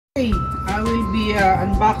Okay, I will be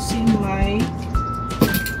unboxing my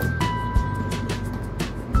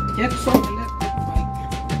Jetson electric bike.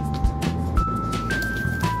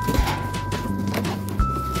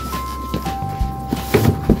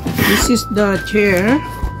 This is the chair.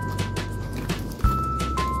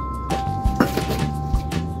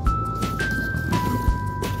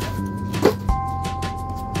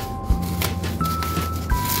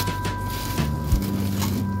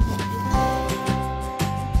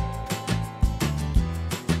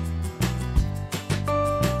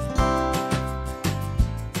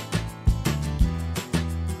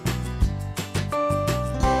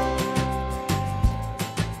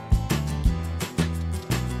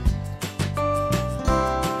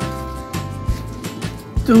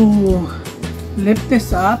 To lift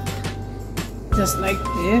this up, just like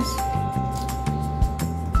this.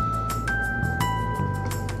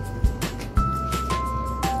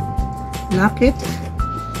 Lock it.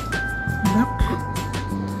 Lock.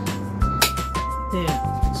 There,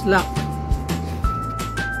 it's locked.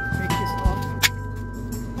 Take this off.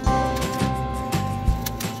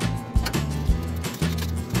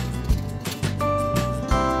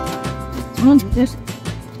 On this.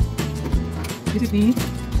 This is the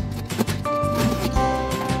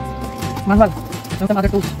manual. Some other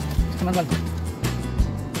tools. Some manual.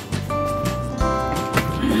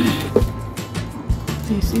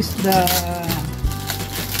 This is the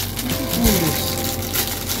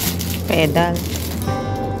pedal.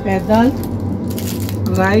 Pedal.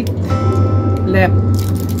 Right, left.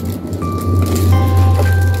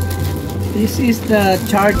 This is the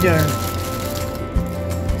charger.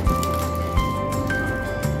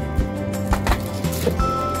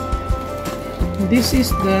 This is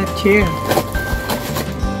the chair.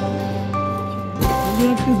 What you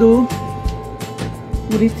have to do,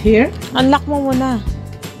 put it here. Unlock mo muna.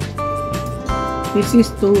 This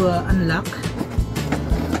is to unlock.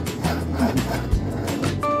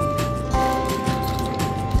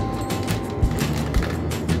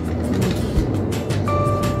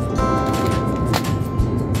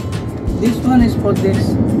 This one is for this.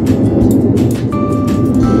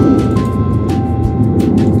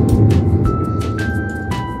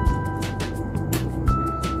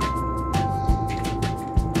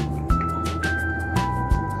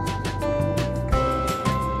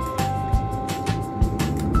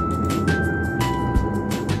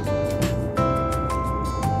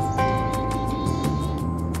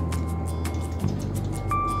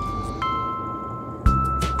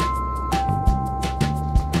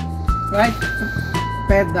 Right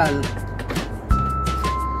pedal.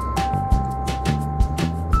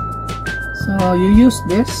 So you use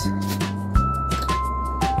this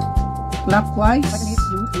clockwise.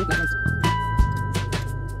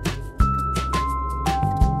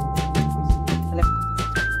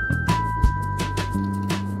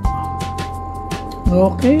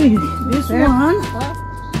 Okay, this one.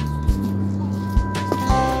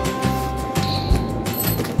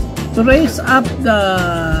 To raise up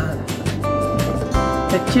the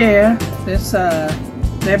chair, there's a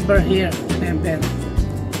lever here. Lever.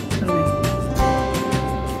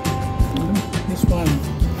 This one.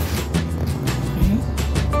 Okay.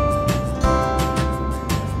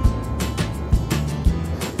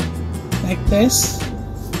 Like this.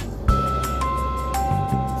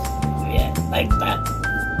 Yeah, like that.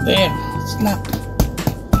 There, it's locked.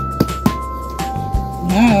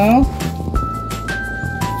 Now,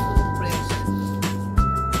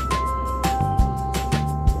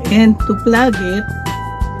 and to plug it,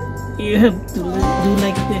 you have to do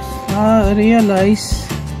like this. I realize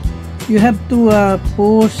you have to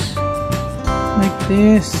push like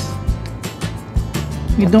this.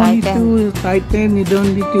 You don't need to tighten, you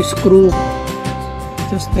don't need to screw.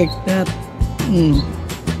 Just like that.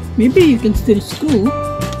 Maybe you can still screw.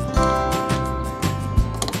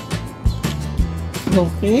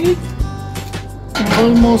 Okay.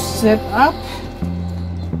 Almost set up.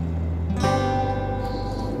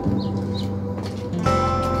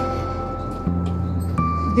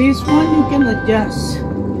 This one you can adjust.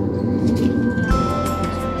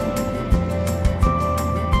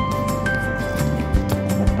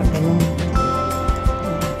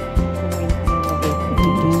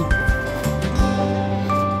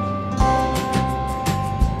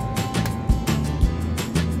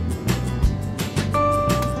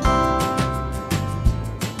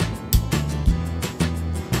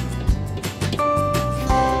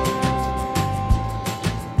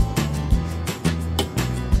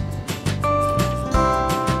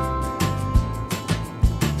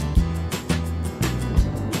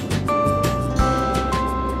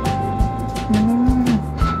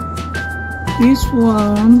 This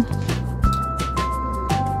one,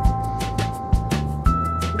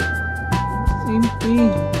 same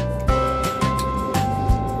thing.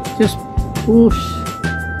 Just push.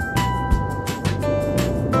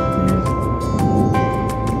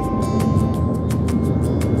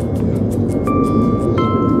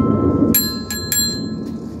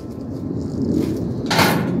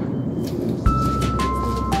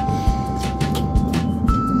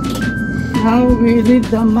 Now we read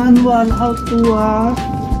the manual how to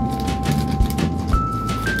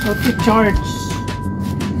charge.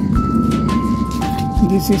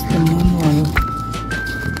 This is the manual.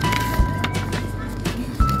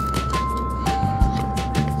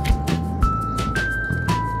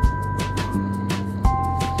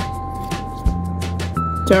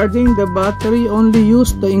 Charging the battery, only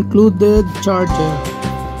use the included charger.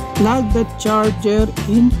 Plug the charger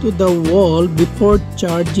into the wall before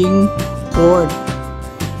charging cord.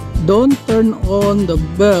 Don't turn on the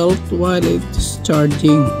belt while it's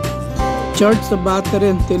charging. Charge the battery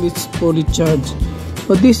until it's fully charged.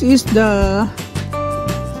 So this is the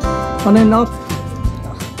on and off.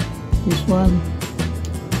 This one.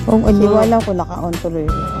 Oh, hindi ko alam kung naka-on tuloy.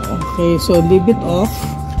 Okay, so leave it off.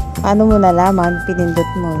 Paano mo nalaman? Pinindot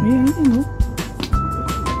mo. Ayan, yun,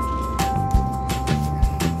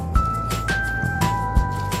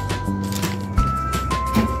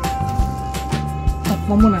 Tap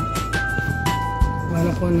mo muna.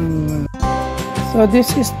 Wala ko ng... So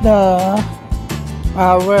this is the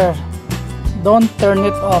power. Don't turn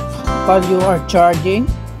it off while you are charging.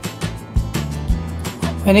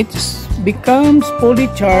 When it becomes fully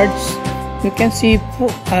charged, you can see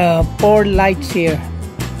 4 lights here.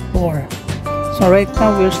 4. So right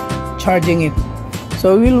now we're charging it.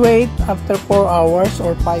 So we'll wait after 4 hours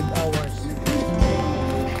or 5 hours.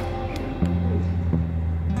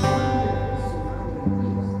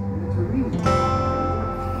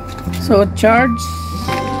 So charge.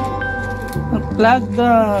 Plug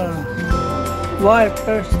the wire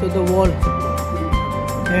first to the wall.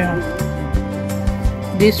 There.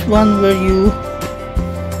 This one where you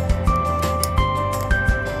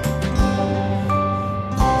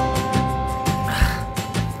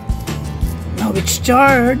now it's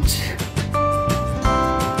charged.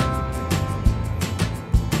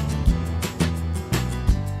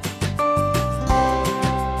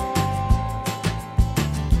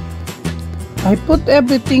 I put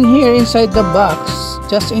everything here inside the box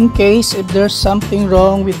just in case if there's something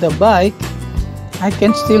wrong with the bike, I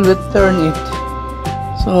can still return it.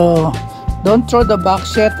 So don't throw the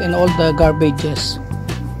box yet and all the garbages.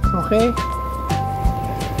 Okay.